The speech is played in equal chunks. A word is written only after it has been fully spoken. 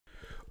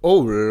Oh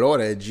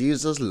Lord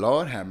Jesus,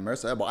 Lord have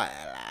mercy, boy.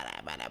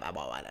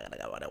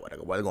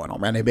 What's going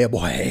on, man? That bad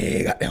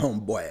boy,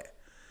 goddamn boy.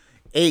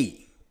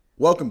 Hey,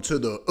 welcome to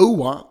the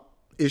Goowap.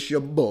 It's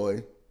your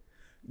boy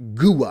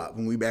Goowap.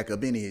 When we back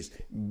up in his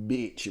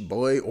bitch,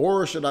 boy,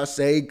 or should I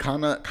say,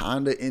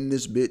 kinda in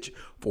this bitch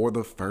for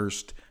the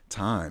first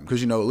time.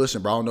 Cause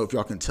listen, bro. I don't know if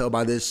y'all can tell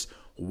by this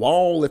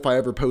wall if I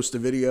ever post a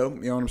video.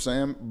 You know what I'm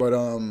saying? But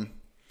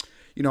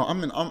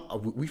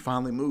we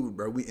finally moved,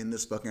 bro. We in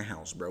this fucking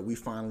house, bro. We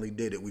finally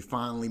did it. We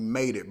finally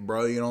made it,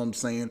 bro. You know what I'm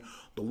saying?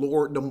 The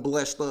Lord done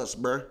blessed us,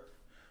 bro.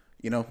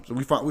 So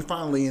we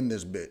finally in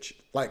this bitch.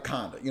 Like,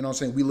 kinda. You know what I'm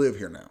saying? We live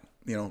here now.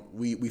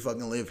 We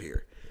fucking live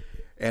here.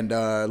 And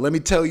let me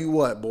tell you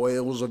what, boy,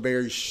 it was a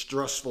very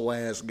stressful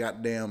ass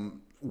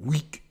goddamn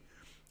week.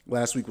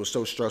 Last week was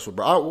so stressful,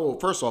 bro. Well,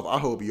 first off, I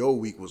hope your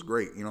week was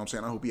great. You know what I'm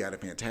saying? I hope you had a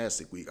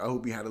fantastic week. I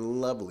hope you had a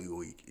lovely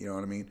week. You know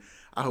what I mean?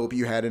 I hope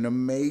you had an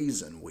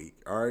amazing week.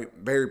 All right?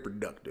 Very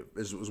productive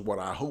is what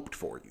I hoped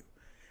for you.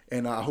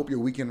 And I hope your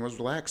weekend was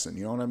relaxing.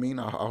 You know what I mean?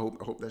 I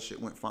hope that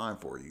shit went fine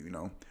for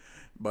you,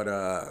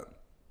 But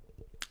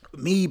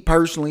me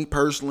personally, it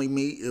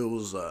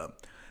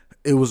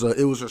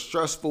was a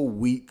stressful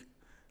week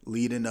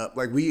leading up.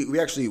 Like we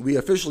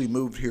officially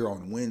moved here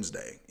on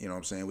Wednesday. You know what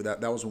I'm saying?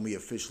 That was when we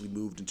officially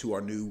moved into our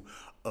new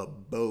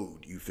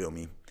abode. You feel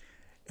me?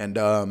 And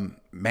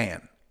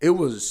man, it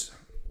was.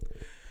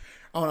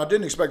 Oh, and I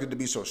didn't expect it to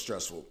be so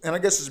stressful. And I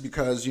guess it's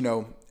because,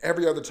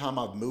 every other time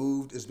I've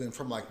moved, it's been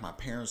from like my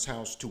parents'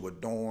 house to a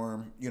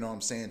dorm, you know what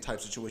I'm saying,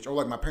 type situation. Or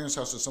like my parents'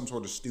 house is some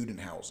sort of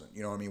student housing,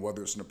 you know what I mean,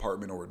 whether it's an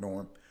apartment or a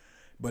dorm.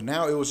 But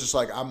now it was just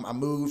like I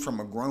moved from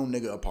a grown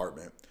nigga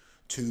apartment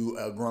to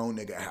a grown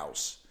nigga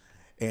house.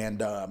 And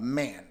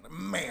man,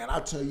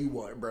 I tell you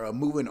what, bro,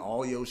 moving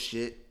all your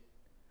shit,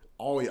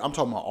 I'm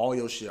talking about all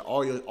your shit,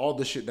 all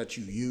the shit that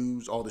you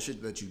use, all the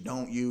shit that you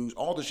don't use,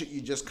 all the shit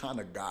you just kind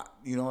of got,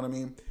 you know what I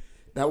mean?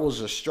 It was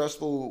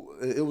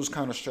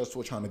kind of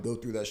stressful trying to go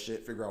through that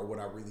shit, figure out what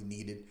I really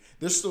needed.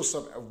 There's still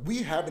some,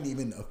 we haven't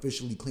even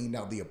officially cleaned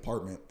out the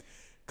apartment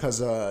because,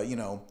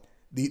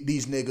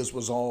 these niggas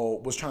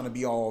was trying to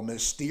be all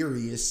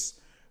mysterious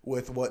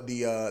with what what do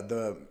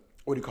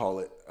you call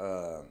it?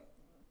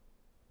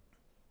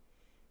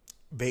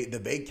 The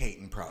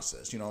vacating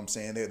process. You know what I'm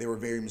saying? They were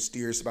very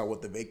mysterious about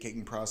what the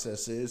vacating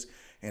process is.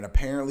 And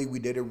apparently we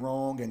did it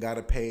wrong and got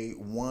to pay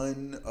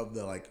one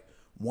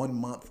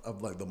month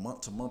of like the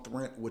month to month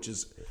rent, which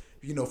is,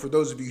 for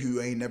those of you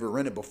who ain't never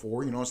rented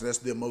before, so that's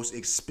the most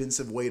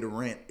expensive way to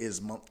rent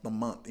is month to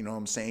month. You know what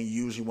I'm saying?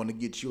 You usually want to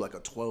get you like a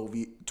 12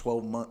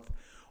 month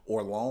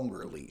or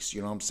longer lease.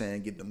 You know what I'm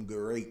saying? Get them good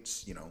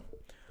rates,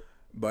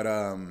 But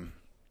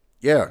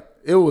yeah,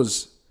 it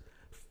was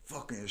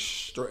fucking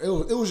it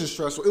was just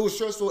stressful. It was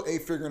stressful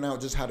figuring out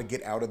just how to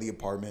get out of the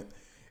apartment,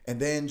 and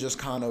then just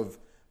kind of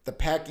the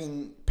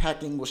packing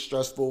was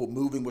stressful.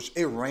 Moving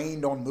it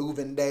rained on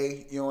moving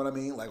day. You know what I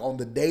mean? Like on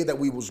the day that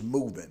we was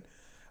moving,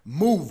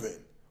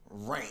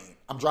 rain.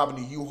 I'm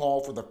driving a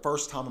U-Haul for the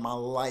first time in my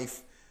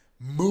life,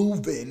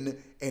 moving,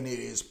 and it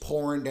is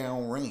pouring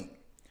down rain.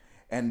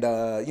 And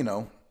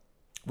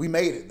we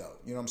made it though.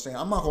 You know what I'm saying?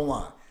 I'm not gonna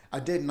lie. I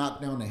did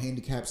knock down the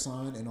handicap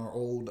sign in our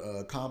old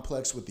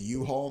complex with the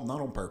U-Haul,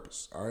 not on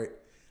purpose. All right,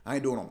 I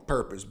ain't doing it on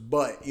purpose,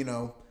 but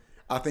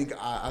I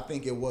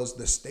think it was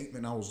the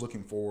statement I was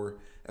looking for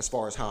as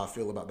far as how I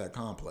feel about that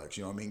complex.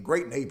 You know what I mean?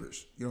 Great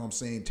neighbors. You know what I'm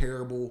saying?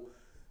 Terrible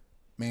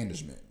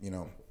management.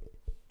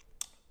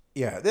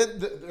 Yeah, them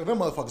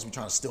motherfuckers be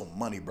trying to steal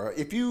money, bro.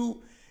 If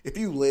you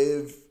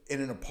live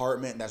in an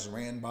apartment that's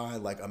ran by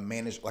like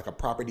a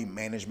property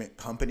management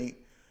company,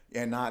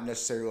 and not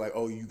necessarily like,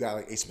 oh, you got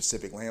like a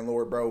specific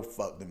landlord, bro.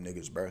 Fuck them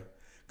niggas, bro.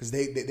 Because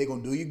they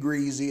gonna do you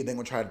greasy. They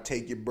gonna try to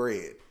take your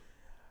bread.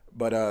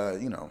 But I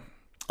don't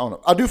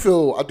know. I do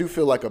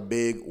feel like a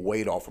big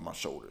weight off of my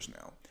shoulders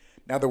now.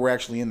 Now that we're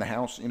actually in the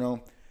house,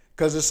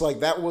 because it's like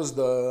that was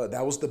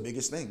the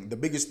biggest thing. The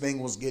biggest thing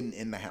was getting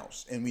in the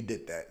house, and we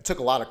did that. It took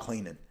a lot of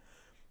cleaning,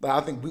 but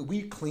I think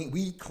we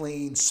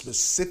cleaned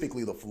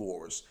specifically the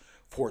floors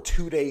for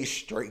 2 days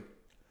straight.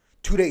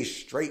 2 days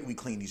straight we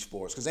cleaned these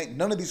floors because ain't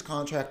none of these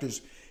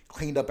contractors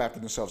cleaned up after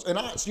themselves. And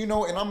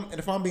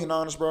if I'm being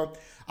honest, bro,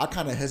 I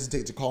kind of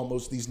hesitate to call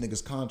most of these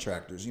niggas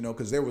contractors,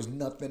 because there was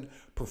nothing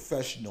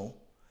professional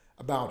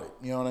about it.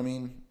 You know what I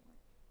mean?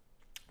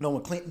 No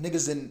one clean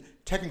niggas, and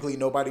technically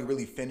nobody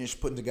really finished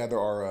putting together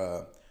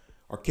our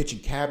kitchen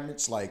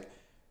cabinets. Like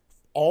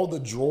all the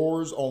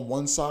drawers on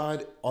one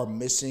side are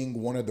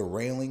missing one of the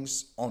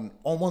railings on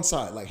one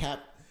side.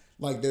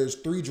 Like there's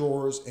 3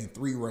 drawers and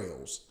 3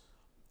 rails.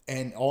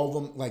 And all of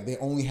them, like they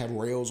only have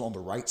rails on the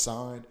right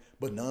side,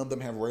 but none of them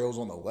have rails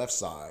on the left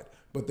side.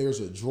 But there's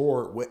a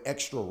drawer with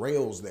extra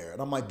rails there.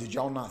 And I'm like, did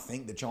y'all not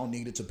think that y'all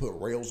needed to put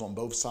rails on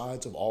both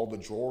sides of all the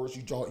drawers?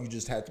 You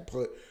just had to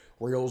put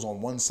rails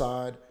on one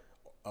side,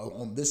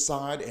 on this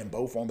side, and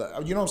both on the,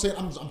 you know what I'm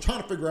saying? I'm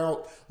trying to figure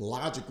out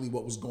logically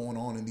what was going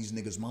on in these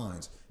niggas'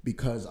 minds.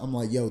 Because I'm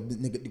like, yo,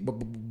 nigga,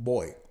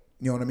 boy,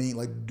 You know what I mean?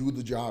 Like, do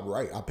the job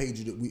right. I paid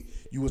you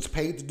you was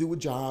paid to do a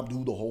job,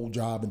 do the whole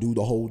job, and do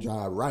the whole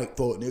job right,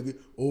 thought nigga.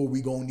 Or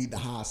we gonna need to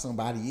hire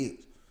somebody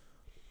else.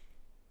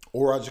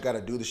 Or I just gotta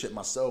do the shit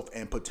myself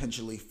and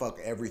potentially fuck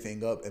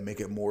everything up and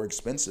make it more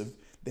expensive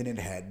than it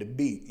had to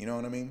be. You know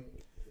what I mean?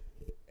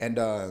 And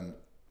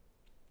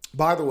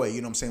by the way,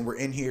 you know what I'm saying? We're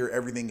in here,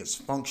 everything is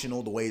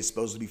functional the way it's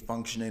supposed to be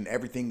functioning.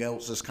 Everything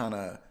else is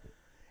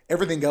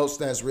everything else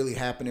that's really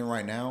happening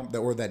right now,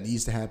 that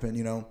needs to happen,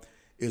 you know,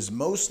 is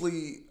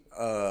mostly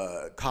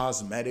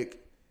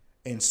cosmetic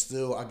and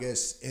still, I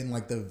guess, in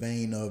like the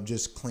vein of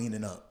just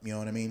cleaning up. You know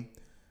what I mean?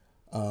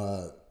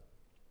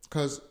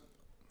 Because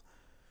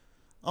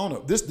I don't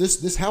know.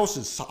 This house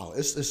is solid.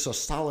 It's a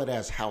solid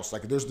ass house.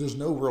 Like there's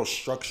no real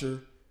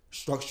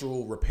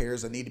structural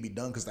repairs that need to be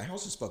done because the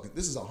house is fucking.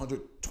 This is a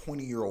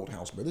 120-year-old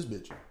house, bro. This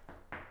bitch,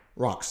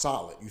 rock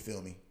solid. You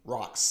feel me?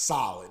 Rock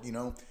solid. You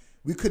know,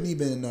 we couldn't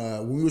even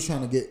when we were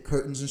trying to get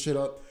curtains and shit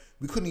up,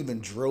 we couldn't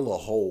even drill a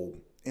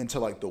hole into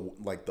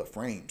the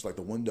frames, like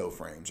the window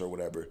frames or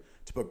whatever,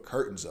 to put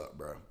curtains up,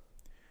 bro.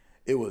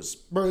 It's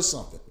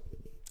something.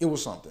 It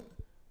was something.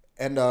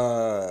 And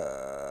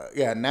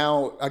yeah,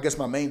 now I guess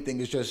my main thing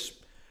is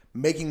just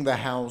making the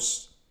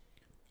house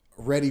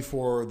ready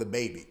for the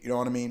baby. You know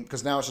what I mean?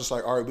 Because now it's just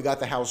like, all right, we got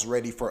the house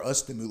ready for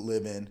us to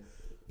live in.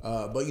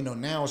 But you know,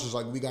 now it's just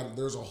like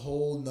there's a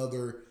whole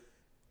nother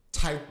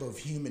type of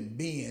human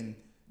being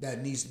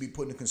that needs to be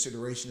put into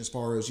consideration as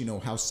far as, you know,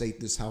 how safe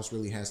this house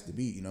really has to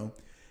be, you know?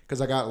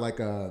 Because I got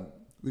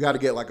we got to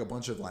get like a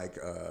bunch of like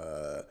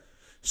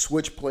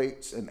switch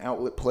plates and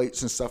outlet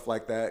plates and stuff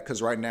like that. Because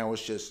right now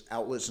it's just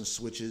outlets and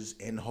switches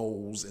and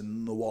holes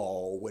in the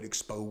wall with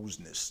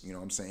exposedness. You know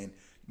what I'm saying?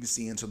 You can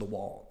see into the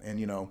wall. And,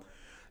 you know,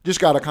 just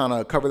got to kind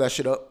of cover that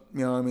shit up.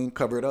 You know what I mean?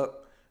 Cover it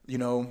up. You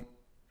know,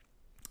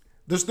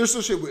 there's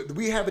some shit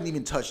we haven't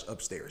even touched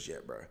upstairs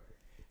yet, bro.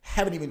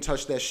 Haven't even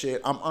touched that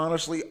shit. I'm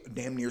honestly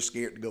damn near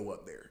scared to go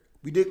up there.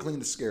 We did clean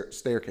the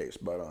staircase,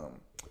 but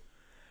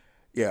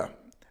yeah.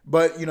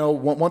 But, you know,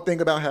 one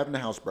thing about having a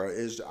house, bro,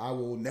 is I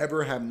will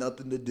never have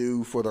nothing to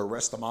do for the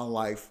rest of my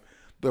life.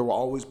 There will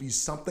always be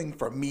something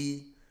for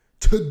me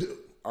to do.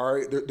 All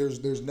right?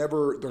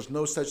 There's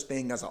no such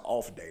thing as an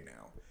off day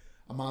now.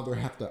 I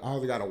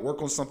either got to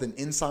work on something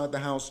inside the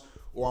house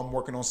or I'm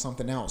working on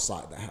something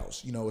outside the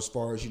house, you know, as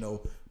far as, you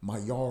know, my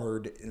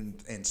yard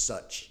and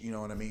such, you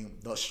know what I mean?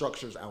 The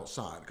structures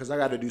outside, because I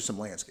got to do some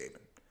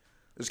landscaping.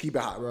 Let's keep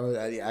it hot, bro.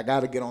 I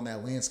got to get on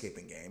that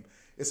landscaping game.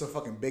 It's a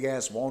fucking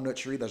big-ass walnut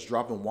tree that's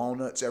dropping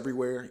walnuts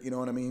everywhere. You know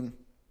what I mean?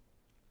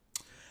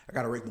 I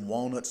got to rake them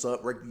walnuts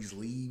up, rake these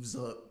leaves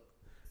up.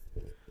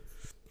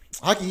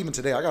 Even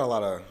today, I got a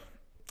lot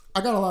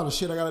of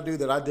shit I got to do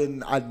that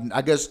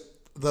I guess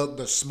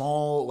the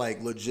small, like,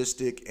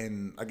 logistic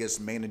and, I guess,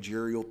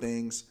 managerial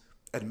things,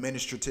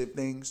 administrative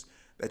things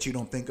that you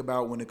don't think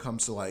about when it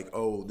comes to, like,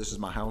 oh, this is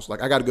my house.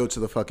 Like, I got to go to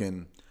the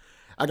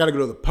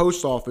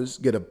post office,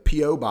 get a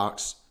P.O.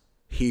 box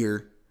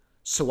here,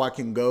 so I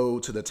can go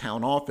to the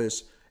town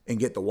office and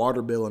get the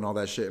water bill and all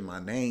that shit in my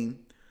name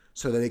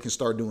so that they can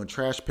start doing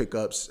trash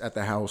pickups at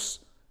the house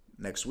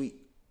next week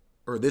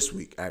or this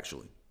week,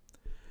 actually.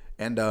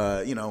 And,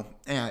 you know,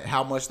 and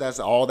how much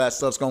all that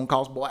stuff's going to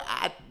cost, boy,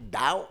 I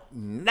doubt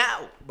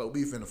no. But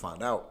we finna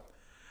find out.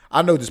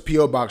 I know this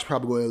P.O. box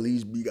probably going to at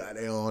least be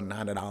goddamn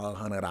 $90,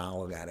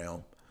 $100,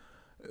 goddamn.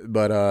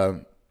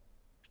 But,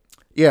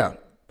 yeah,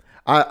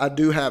 I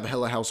do have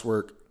hella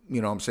housework,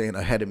 you know what I'm saying,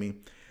 ahead of me.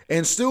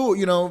 And still,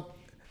 you know,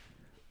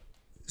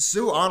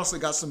 honestly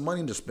got some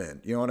money to spend.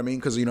 You know what I mean?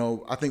 Because, you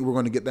know, I think we're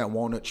going to get that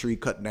walnut tree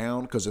cut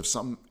down. Because if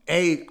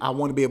I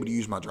want to be able to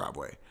use my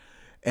driveway.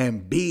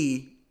 And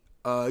B,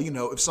 you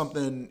know, if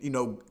something, you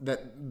know,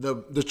 that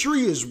the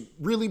tree is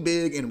really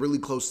big and really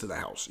close to the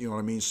house. You know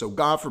what I mean? So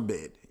God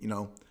forbid, you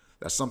know,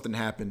 that something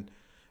happened.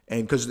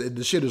 And because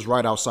the shit is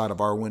right outside of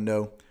our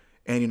window.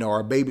 And, you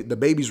know, the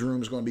baby's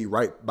room is going to be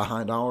right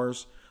behind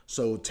ours.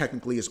 So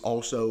technically it's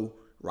also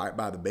right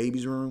by the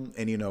baby's room.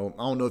 And, you know,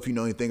 I don't know if you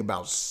know anything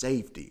about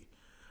safety,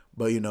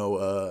 but, you know,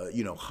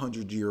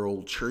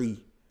 100-year-old tree,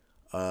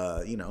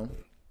 you know,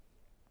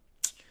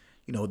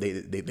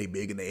 they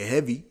big and they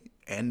heavy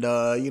and,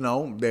 you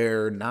know,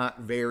 they're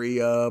not very,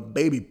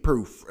 baby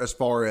proof as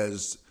far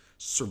as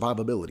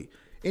survivability.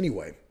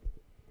 Anyway,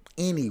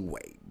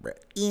 bruh.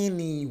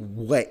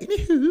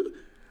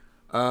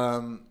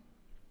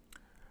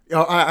 You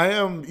know, I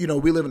am, you know,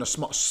 we live in a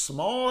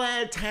small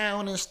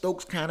town in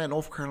Stokes County,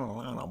 North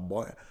Carolina,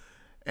 boy.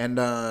 And,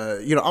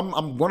 you know,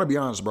 I'm going to be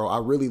honest, bro. I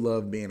really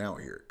love being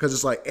out here. Because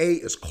it's like,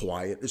 it's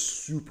quiet. It's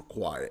super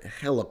quiet.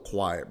 Hella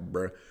quiet,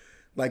 bro.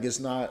 Like, it's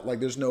not, like,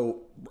 there's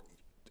no,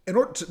 in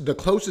order to, the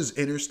closest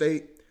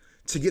interstate,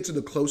 to get to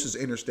the closest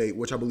interstate,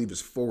 which I believe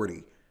is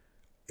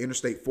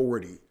Interstate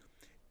 40,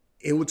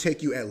 it would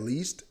take you at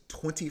least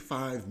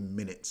 25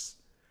 minutes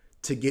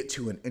to get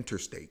to an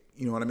interstate.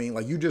 You know what I mean?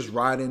 Like, you just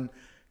riding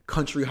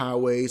country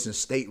highways and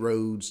state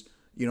roads,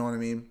 you know what I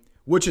mean?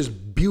 Which is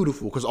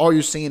beautiful because all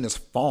you're seeing is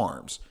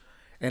farms.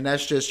 And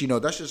that's just, you know,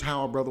 that's just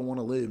how a brother want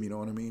to live, you know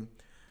what I mean?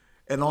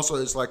 And also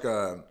it's like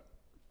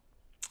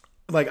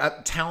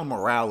like town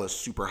morale is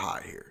super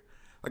high here.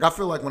 Like I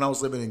feel like when I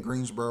was living in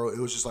Greensboro, it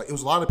was just like it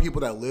was a lot of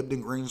people that lived in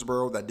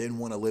Greensboro that didn't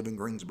want to live in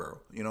Greensboro.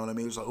 You know what I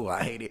mean? It was like, oh,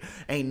 I hate it.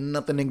 Ain't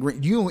nothing in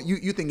Green.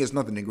 You think it's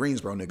nothing in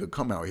Greensboro, nigga?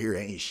 Come out here,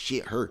 ain't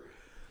shit hurt.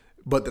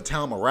 But the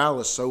town morale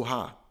is so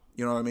high.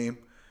 You know what I mean?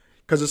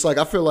 Because it's like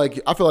I feel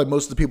like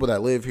most of the people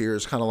that live here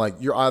is kind of like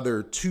you're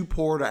either too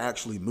poor to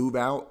actually move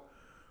out,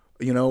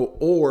 you know,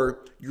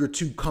 or you're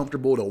too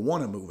comfortable to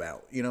want to move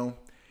out, you know.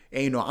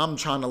 And, you know, I'm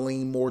trying to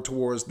lean more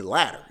towards the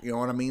latter. You know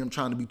what I mean? I'm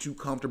trying to be too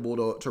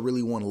comfortable to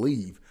really want to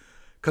leave.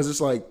 Because it's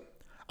like,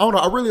 I don't know.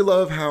 I really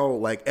love how,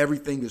 like,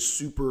 everything is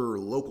super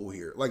local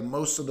here. Like,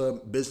 most of the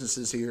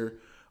businesses here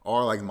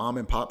are, like, mom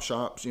and pop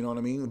shops. You know what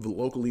I mean?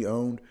 Locally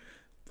owned.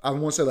 I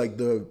want to say, like,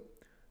 the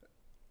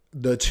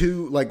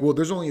two, like, well,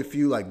 there's only a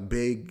few, like,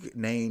 big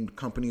named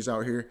companies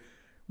out here.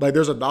 Like,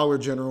 there's a Dollar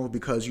General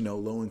because, you know,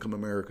 low-income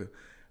America.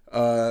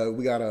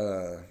 We got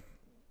a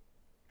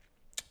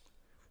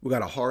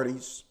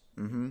Hardee's.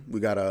 We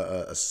got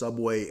a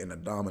Subway and a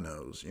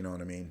Domino's, you know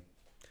what I mean?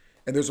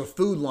 And there's a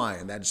Food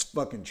Lion that's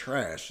fucking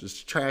trash.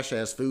 It's trash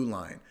ass Food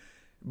Lion.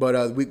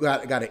 But we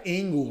got an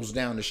Ingles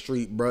down the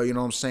street, bro. You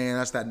know what I'm saying?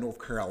 That's that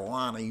North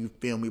Carolina, you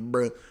feel me,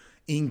 bro?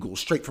 Ingles,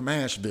 straight from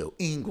Asheville.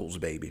 Ingles,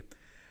 baby.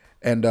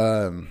 And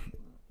but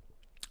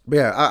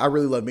yeah, I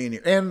really love being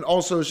here. And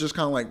also it's just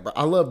kind of like, bro,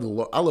 I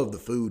love the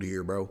food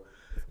here, bro.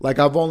 Like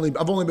I've only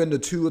been to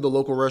 2 of the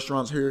local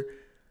restaurants here.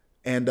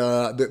 And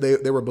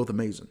they were both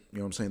amazing. You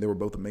know what I'm saying? They were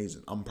both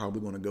amazing. I'm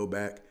probably going to go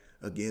back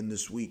again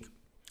this week.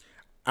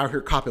 Out here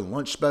copping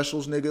lunch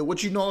specials, nigga.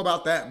 What you know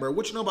about that, bro?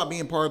 What you know about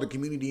being part of the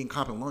community and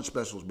copping lunch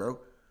specials,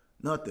 bro?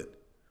 Nothing.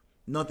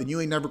 Nothing.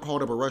 You ain't never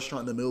called up a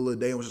restaurant in the middle of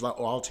the day and was just like,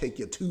 oh, I'll take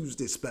your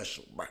Tuesday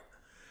special, bro.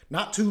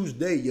 Not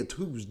Tuesday, your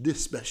Tuesday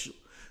special.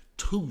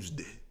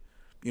 Tuesday.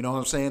 You know what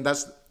I'm saying?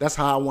 That's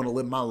how I want to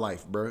live my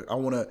life, bro. I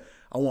want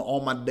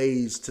all my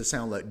days to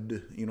sound like,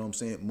 you know what I'm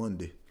saying?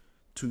 Monday,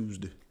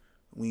 Tuesday,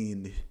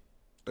 Wednesday,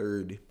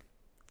 Thursday,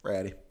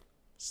 Friday,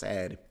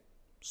 Saturday,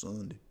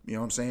 Sunday. You know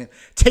what I'm saying?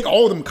 Take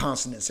all them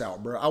consonants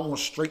out, bro. I want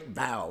straight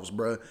vowels,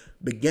 bro.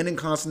 Beginning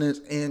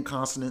consonants, end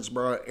consonants,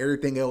 bro.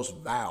 Everything else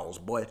vowels,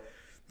 boy.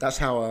 That's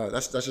how.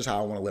 That's just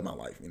how I want to live my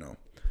life. You know.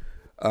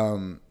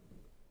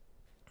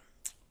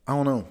 I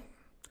don't know.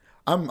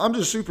 I'm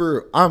just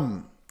super.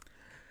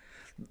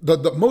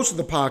 The most of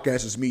the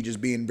podcast is me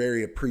just being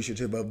very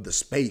appreciative of the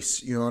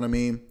space. You know what I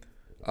mean?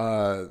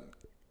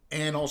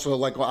 And also,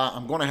 like,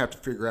 I'm going to have to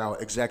figure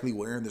out exactly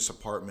where in this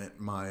apartment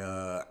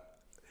my,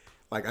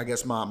 I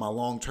guess my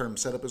long-term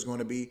setup is going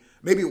to be.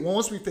 Maybe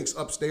once we fix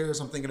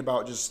upstairs, I'm thinking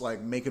about just,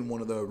 like, making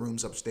one of the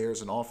rooms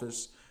upstairs an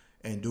office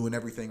and doing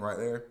everything right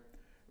there.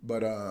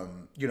 But,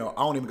 you know,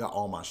 I don't even got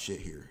all my shit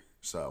here.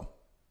 So,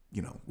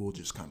 you know, we'll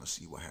just kind of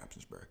see what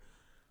happens, bro.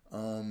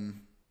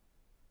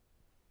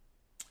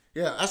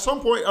 Yeah, at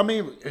some point, I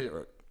mean,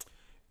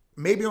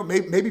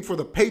 maybe for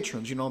the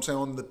patrons, you know what I'm saying,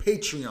 on the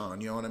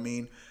Patreon, you know what I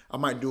mean? I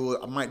might do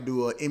a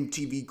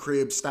MTV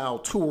Crib style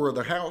tour of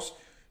the house,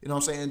 you know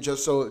what I'm saying?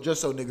 Just so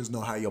niggas know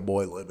how your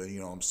boy living,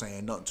 you know what I'm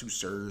saying? Nothing too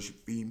serious, you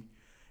feel me?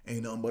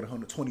 Ain't nothing but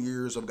 120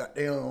 years of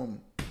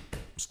goddamn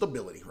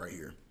stability right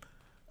here.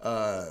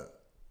 But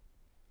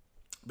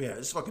yeah,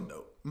 it's fucking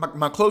dope.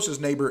 My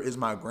closest neighbor is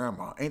my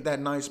grandma. Ain't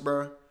that nice,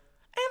 bro? Ain't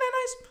that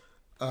nice?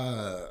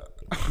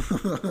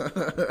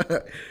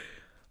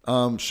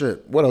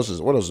 Shit. What else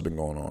has been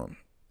going on?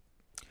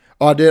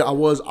 Oh, I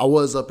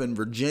was up in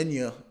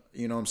Virginia,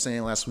 you know what I'm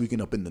saying, last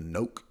weekend up in the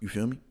Noke, you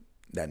feel me?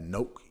 That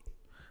Noke.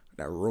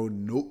 That real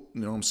Noke,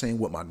 you know what I'm saying,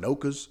 with my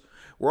Nokas.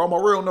 Where all my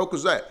real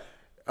Nokas at?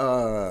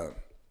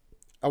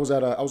 I was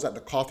at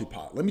the Coffee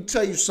Pot. Let me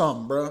tell you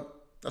something, bro.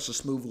 That's a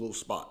smooth little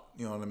spot.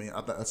 You know what I mean?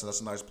 I thought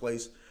that's a nice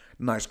place.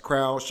 Nice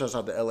crowd. Shouts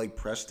out to LA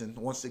Preston.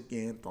 Once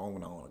again,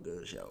 throwing on a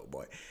good show,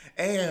 boy.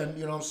 And,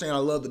 you know what I'm saying, I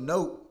love the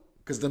Note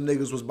because them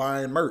niggas was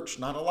buying merch.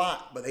 Not a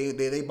lot, but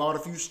they bought a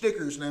few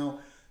stickers now.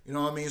 You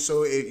know what I mean?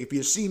 So if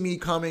you see me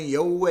coming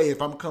your way,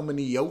 if I'm coming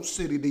to your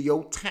city, to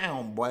your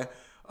town, boy,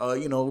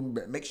 you know,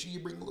 make sure you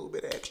bring a little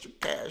bit of extra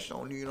cash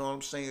on you. You know what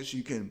I'm saying? So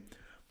you can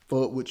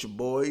fuck with your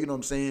boy. You know what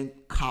I'm saying?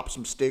 Cop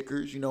some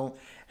stickers. You know,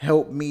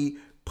 help me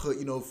put,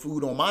 you know,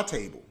 food on my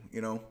table.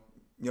 You know,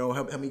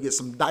 help me get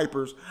some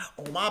diapers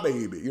on my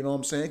baby. You know what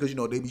I'm saying? Because, you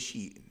know, they be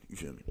shitting. You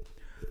feel me?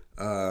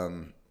 I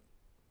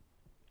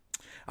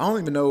don't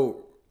even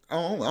know.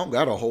 I don't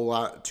got a whole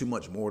lot, too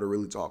much more to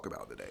really talk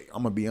about today.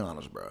 I'm going to be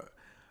honest, bro.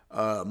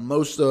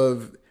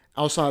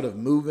 Outside of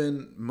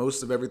moving,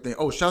 most of everything.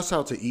 Oh, shouts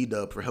out to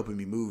E-Dub for helping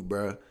me move,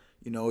 bro.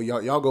 You know,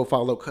 y'all go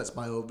follow Cuts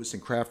by Ovis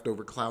and Craft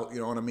Over Clout. You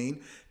know what I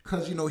mean?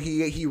 Because, you know,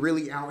 he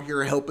really out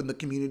here helping the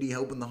community,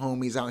 helping the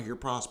homies out here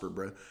prosper,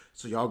 bro.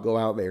 So y'all go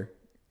out there.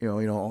 You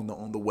know,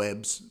 on the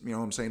webs, you know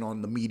what I'm saying,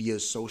 on the media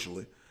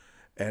socially.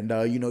 And,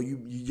 you know,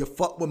 you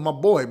fuck with my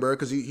boy, bro,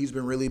 because he's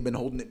been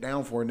holding it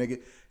down for a nigga.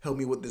 Help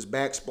me with this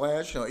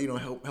backsplash, you know,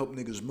 help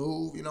niggas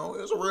move, you know.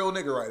 It's a real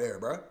nigga right there,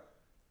 bro.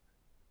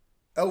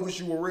 Elvis,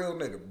 you a real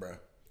nigga, bro.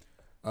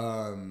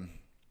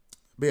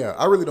 But yeah,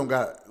 I really don't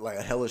got, like,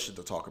 a hella shit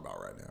to talk about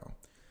right now.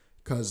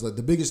 Because, like,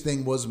 the biggest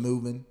thing was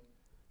moving.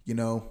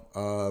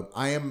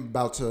 I am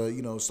about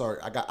to, start.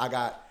 I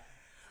got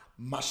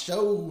my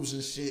shows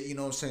and shit. You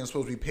know what I'm saying? I'm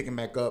supposed to be picking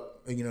back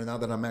up. Now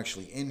that I'm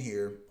actually in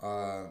here.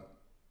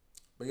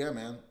 But yeah,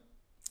 man,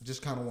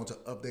 just kind of want to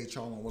update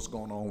y'all on what's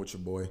going on with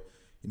your boy.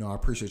 I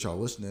appreciate y'all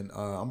listening.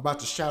 I'm about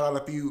to shout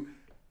out a few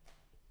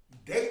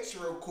dates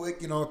real quick.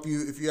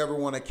 If you ever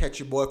want to catch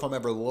your boy, if I'm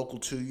ever local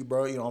to you,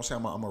 bro, what I'm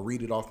saying, I'm gonna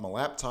read it off my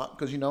laptop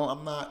because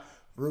I'm not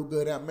real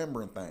good at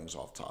remembering things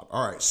off top.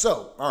 All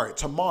right,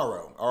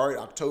 tomorrow,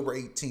 October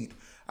 18th,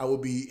 I will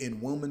be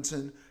in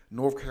Wilmington,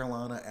 North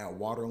Carolina at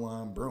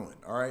Waterline Brewing.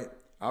 All right,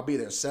 I'll be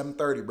there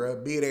 7:30,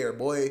 bro. Be there,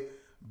 boy.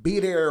 Be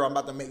there. I'm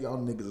about to make y'all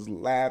niggas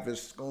laugh.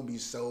 It's gonna be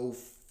so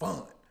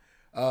fun.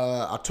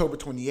 October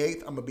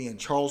 28th, I'm gonna be in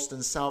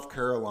Charleston, South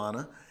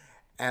Carolina,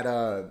 at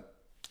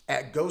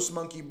Ghost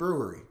Monkey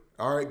Brewery.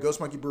 All right, Ghost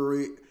Monkey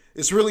Brewery.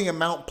 It's really in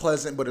Mount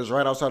Pleasant, but it's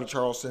right outside of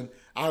Charleston.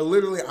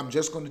 I'm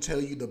just going to tell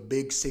you the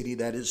big city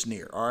that it's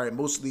near. All right,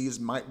 most of these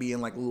might be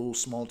in like little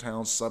small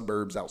town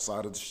suburbs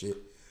outside of the shit.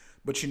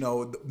 But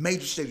the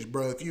major cities,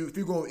 bro. If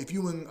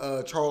you in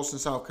Charleston,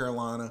 South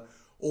Carolina,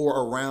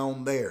 or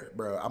around there,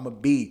 bro, I'm gonna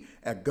be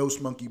at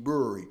Ghost Monkey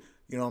Brewery.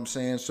 You know what I'm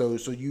saying? So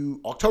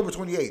you October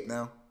 28th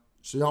now.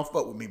 So y'all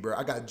fuck with me, bro.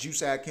 I got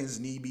Juice Atkins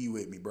and EB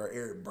with me, bro.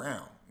 Eric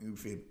Brown. You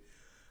feel me?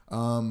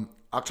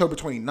 October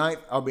 29th,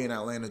 I'll be in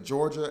Atlanta,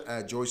 Georgia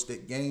at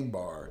Joystick Game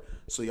Bar.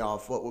 So y'all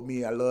fuck with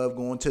me. I love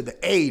going to the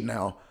A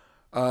now.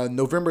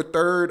 November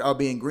 3rd, I'll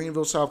be in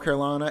Greenville, South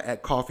Carolina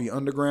at Coffee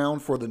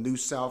Underground for the New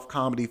South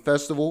Comedy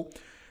Festival.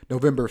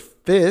 November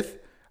 5th,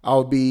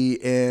 I'll be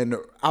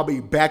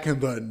back in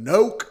the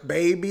Nook,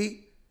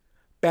 baby.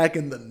 Back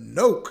in the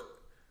Nook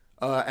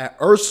at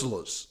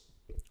Ursula's.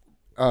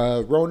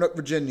 Roanoke,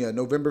 Virginia,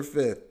 November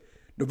 5th.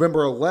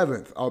 November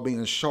 11th, I'll be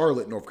in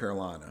Charlotte, North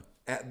Carolina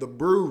at the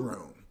Brew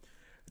Room.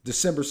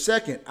 December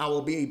 2nd, I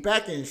will be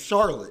back in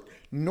Charlotte,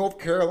 North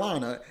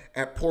Carolina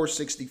at Pour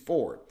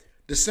 64.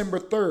 December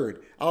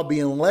 3rd, I'll be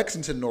in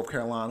Lexington, North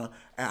Carolina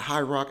at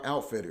High Rock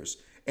Outfitters.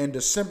 And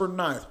December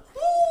 9th,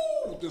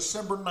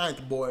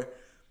 boy,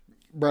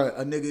 bruh,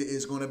 a nigga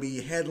is going to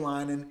be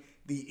headlining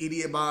the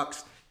Idiot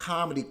Box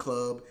Comedy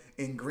Club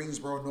in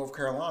Greensboro, North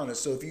Carolina.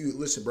 So if you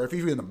listen, bro, if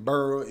you're in the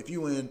borough, if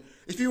you in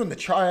the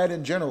Triad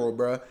in general,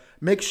 bro,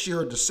 make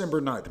sure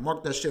December 9th,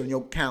 mark that shit on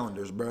your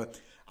calendars, bro.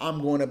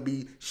 I'm going to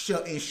be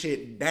shutting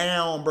shit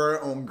down,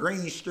 bro, on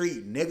Green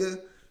Street, nigga.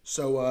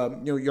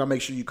 So y'all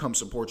make sure you come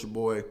support your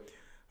boy.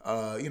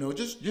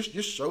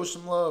 Just show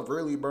some love,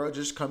 really, bro.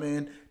 Just come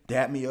in,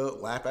 dap me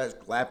up, laugh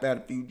at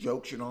a few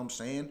jokes, you know what I'm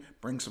saying?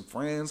 Bring some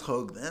friends,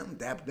 hug them,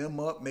 dap them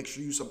up. Make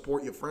sure you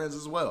support your friends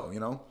as well,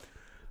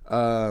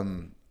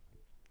 Other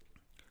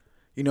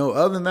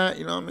than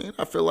that,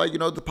 I feel like, the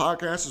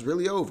podcast is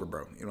really over,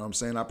 bro. You know what I'm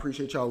saying? I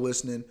appreciate y'all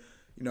listening.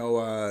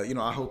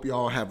 I hope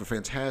y'all have a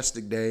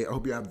fantastic day. I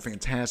hope you have a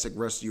fantastic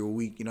rest of your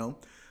week, do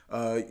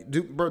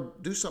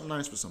something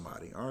nice for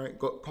somebody, all right?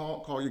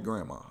 Call your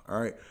grandma, all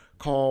right?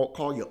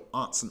 Call your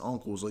aunts and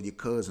uncles or your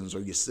cousins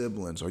or your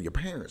siblings or your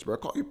parents, bro.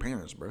 Call your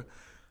parents, bro.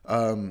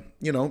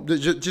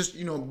 Just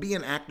be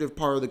an active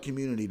part of the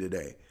community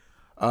today.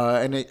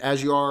 And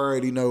as you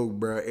already know,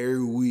 bro,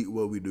 every week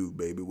what we do,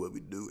 baby,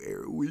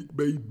 every week,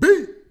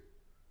 baby.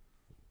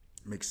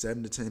 Make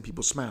 7 to 10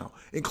 people smile,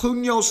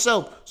 including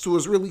yourself. So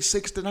it's really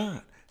 6 to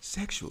 9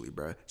 sexually,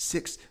 bro.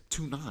 6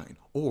 to 9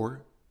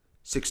 or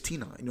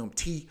 69.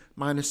 T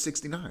minus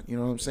 69. You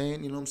know what I'm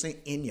saying?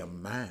 In your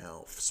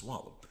mouth,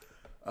 swallow.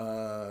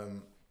 But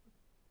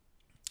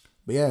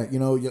yeah,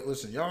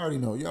 listen, y'all already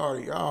know. Y'all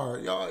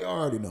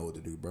already know what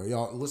to do, bro.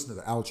 Y'all listen to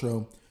the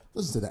outro,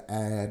 listen to the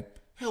ad,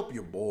 help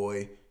your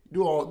boy,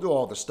 do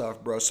all the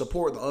stuff, bro.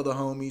 Support the other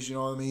homies. You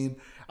know what I mean?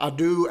 I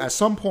do at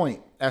some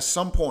point.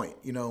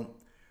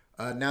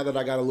 Now that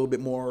I got a little bit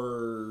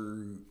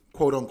more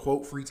quote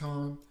unquote free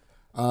time,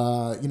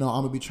 I'm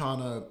gonna be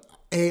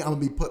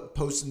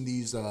posting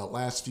these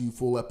last few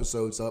full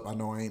episodes up. I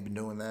know I ain't been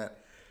doing that.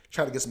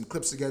 Try to get some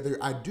clips together.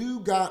 I do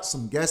got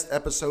some guest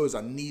episodes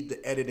I need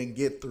to edit and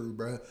get through,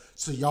 bro.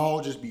 So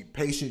y'all just be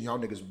patient. Y'all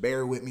niggas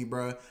bear with me,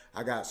 bro.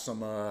 I got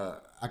some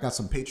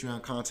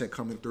Patreon content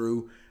coming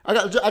through. I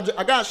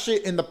got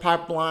shit in the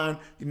pipeline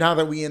now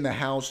that we in the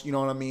house. You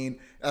know what I mean?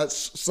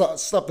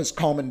 Stuff is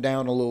calming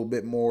down a little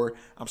bit more.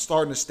 I'm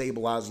starting to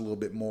stabilize a little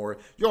bit more.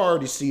 You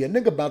already see a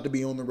nigga about to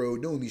be on the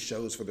road doing these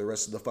shows for the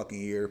rest of the fucking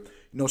year.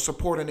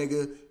 Support a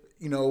nigga.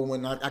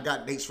 When I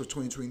got dates for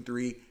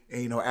 2023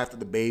 and, after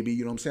the baby,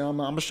 you know what I'm saying? I'm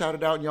going to shout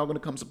it out and y'all going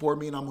to come support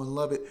me and I'm going to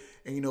love it.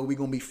 And, we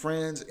going to be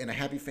friends and a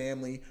happy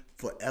family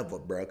forever,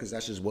 bro. Because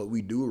that's just what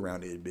we do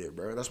around here a bit,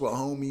 bro. That's what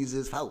homies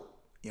is for,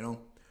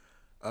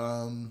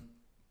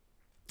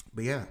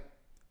 But yeah,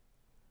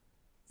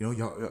 y'all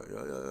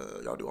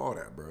do all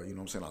that, bro. You know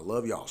what I'm saying? I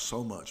love y'all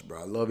so much,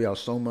 bro. I love y'all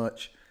so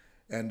much.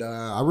 And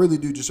I really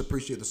do just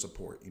appreciate the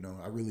support,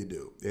 I really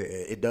do.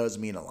 It does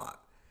mean a lot.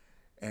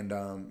 And,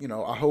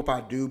 I hope I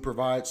do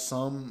provide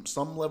some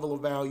level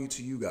of value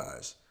to you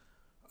guys.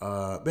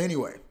 But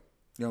anyway, you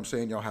know what I'm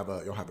saying? Y'all have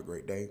a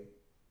great day.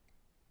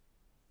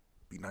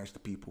 Be nice to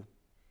people.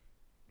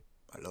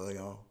 I love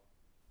y'all.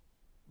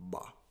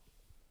 Bye.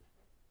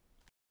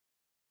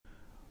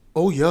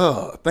 Oh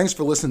yeah. Thanks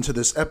for listening to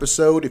this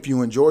episode. If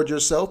you enjoyed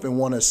yourself and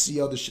want to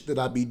see other shit that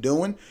I be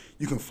doing,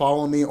 you can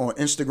follow me on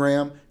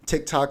Instagram,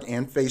 TikTok,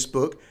 and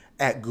Facebook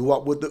at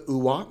Goowap with the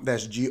Uwap.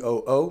 That's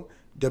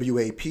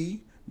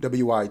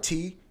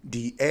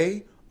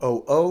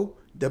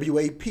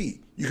GOOWAPWITDAOOWAP.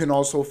 You can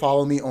also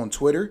follow me on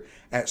Twitter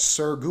at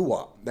Sir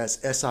Goowap.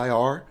 That's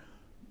SIR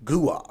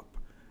Goowap.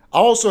 I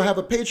also have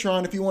a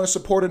Patreon if you want to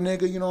support a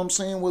nigga, you know what I'm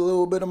saying, with a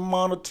little bit of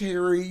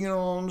monetary, you know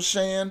what I'm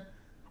saying,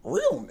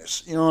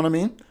 realness, you know what I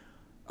mean?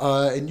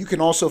 And you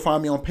can also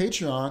find me on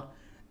Patreon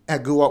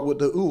at Go Out with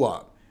the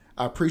Uwap.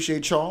 I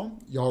appreciate y'all.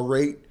 Y'all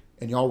rate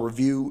and y'all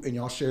review and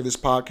y'all share this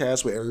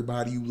podcast with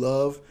everybody you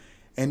love.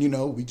 And, you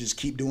know, we just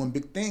keep doing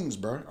big things,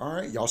 bro. All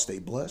right? Y'all stay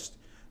blessed.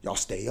 Y'all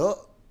stay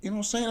up. You know what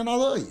I'm saying? And I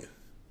love you.